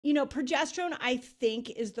You know, progesterone, I think,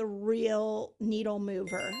 is the real needle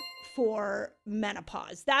mover for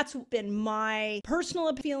menopause. That's been my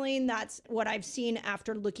personal feeling. That's what I've seen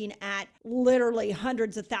after looking at literally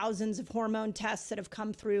hundreds of thousands of hormone tests that have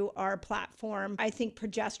come through our platform. I think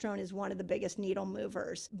progesterone is one of the biggest needle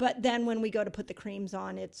movers. But then when we go to put the creams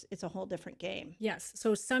on, it's a whole different game. Yes.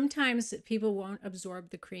 So sometimes people won't absorb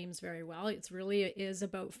the creams very well. It is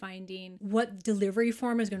about finding what delivery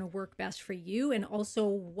form is going to work best for you, and also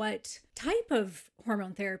what type of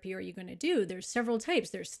hormone therapy are you going to do. There's several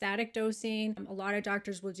types. There's static dosing. A lot of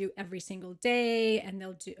doctors will do every single day, and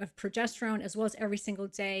they'll do of progesterone, as well as every single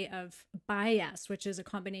day of bias, which is a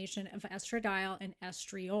combination of estradiol and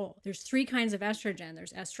estriol. There's 3 kinds of estrogen.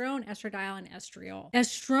 There's estrone, estradiol, and estriol.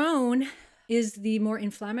 Estrone is the more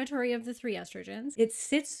inflammatory of the 3 estrogens. It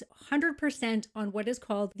sits 100% on what is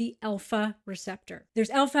called the alpha receptor. There's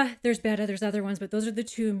alpha, there's beta, there's other ones, but those are the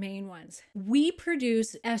 2 main ones. We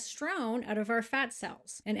produce estrone out of our fat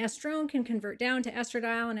cells, and estrone can convert down to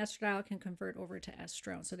estradiol, and estradiol can convert over to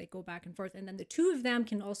estrone. So they go back and forth. And then the 2 of them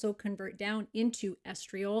can also convert down into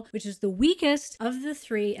estriol, which is the weakest of the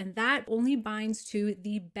 3, and that only binds to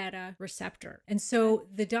the beta receptor. And so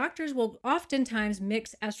the doctors will oftentimes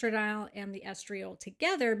mix estradiol and the estriol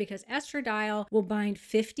together, because estradiol will bind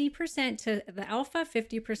 50% to the alpha,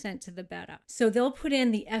 50% to the beta. So they'll put in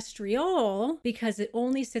the estriol because it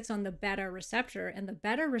only sits on the beta receptor, and the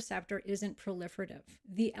beta receptor isn't proliferative.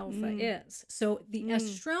 The alpha is. So the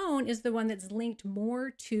estrone is the one that's linked more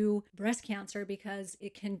to breast cancer because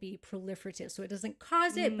it can be proliferative. So it doesn't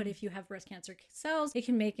cause it, but if you have breast cancer cells, it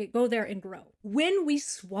can make it go there and grow. When we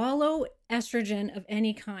swallow estrogen of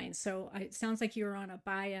any kind, so it sounds like you're on a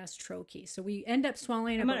bias troche. So we end up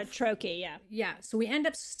swallowing I'm on a troche, yeah. Yeah. So we end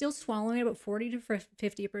up still swallowing about 40 to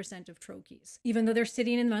 50% of troches, even though they're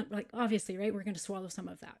sitting in the, like, obviously, right? We're going to swallow some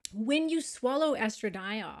of that. When you swallow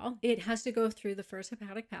estradiol, it has to go through the first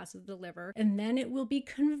hepatic pass of the liver, and then it will be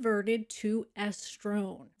converted to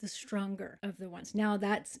estrone, the stronger of the ones. Now,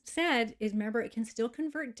 that said, remember, it can still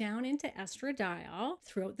convert down into estradiol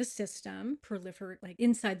throughout the system, proliferate, like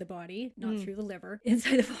inside the body, not through the liver,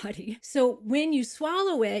 inside the body. So when you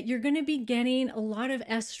swallow it, you're going to be getting a lot of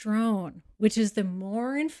estrone, which is the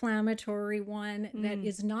more inflammatory one, that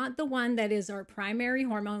is not the one that is our primary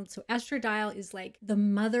hormone. So estradiol is like the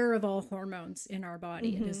mother of all hormones in our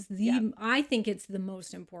body. It is I think it's the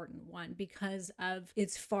most important one because of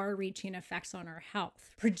its far-reaching effects on our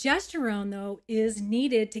health. Progesterone, though, is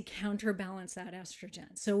needed to counterbalance that estrogen.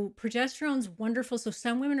 So progesterone's wonderful. So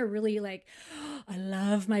some women are really like, oh, I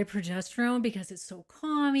love my progesterone because it's so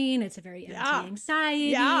calming. It's a very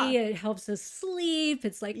anti-anxiety. It helps us sleep.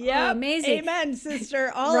 It's like, oh, amazing. Amen,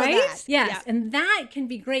 sister. All right? of that. Yes. Yep. And that can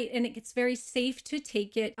be great. And it's very safe to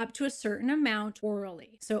take it up to a certain amount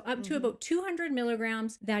orally. So up to about 200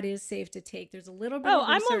 milligrams, that is safe to take. There's a little bit of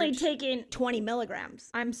I'm only research. taking 20 milligrams.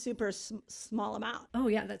 I'm super small amount. Oh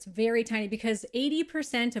yeah, that's very tiny, because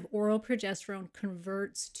 80% of oral progesterone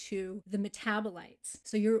converts to the metabolites.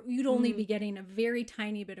 So you'd only be getting a very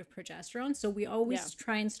tiny bit of progesterone. So we always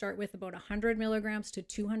try and start with about 100 milligrams to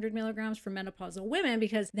 200 milligrams for menopausal women,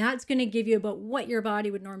 because that's going to give you about what your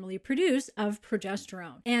body would normally produce of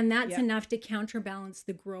progesterone. And that's enough to counterbalance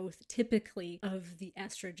the growth typically of the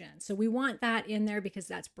estrogen. So we want that in there because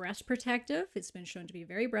that's breast protective. It's been shown to be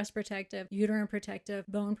very breast protective, uterine protective,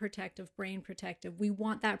 bone protective, brain protective. We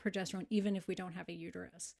want that progesterone even if we don't have a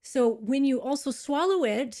uterus. So when you also swallow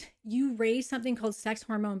it, you raise something called sex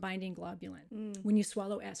hormone binding globulin when you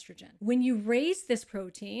swallow estrogen. When you raise this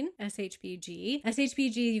protein, SHBG,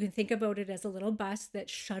 you can think about it as a little bus that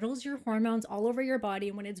shuttles your hormones all over your body.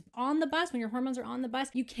 And when it's on the bus, when your hormones are on the bus,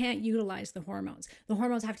 you can't utilize the hormones. The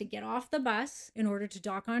hormones have to get off the bus in order to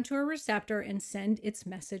dock onto a receptor and send its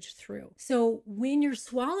message through. So when you're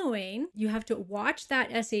swallowing, you have to watch that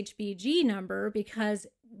SHBG number, because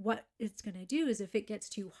what it's going to do is if it gets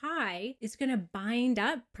too high, it's going to bind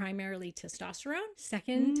up primarily testosterone,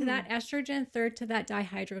 second to that estrogen, third to that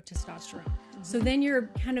dihydrotestosterone. So then you're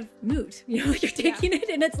kind of moot, you're taking it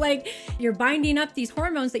and it's like you're binding up these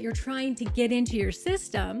hormones that you're trying to get into your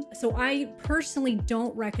system. So I personally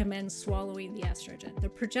don't recommend swallowing the estrogen. The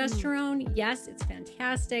progesterone, yes, it's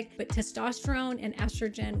fantastic, but testosterone and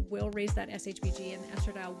estrogen will raise that SHBG, and the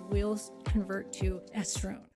estradiol will convert to estrone.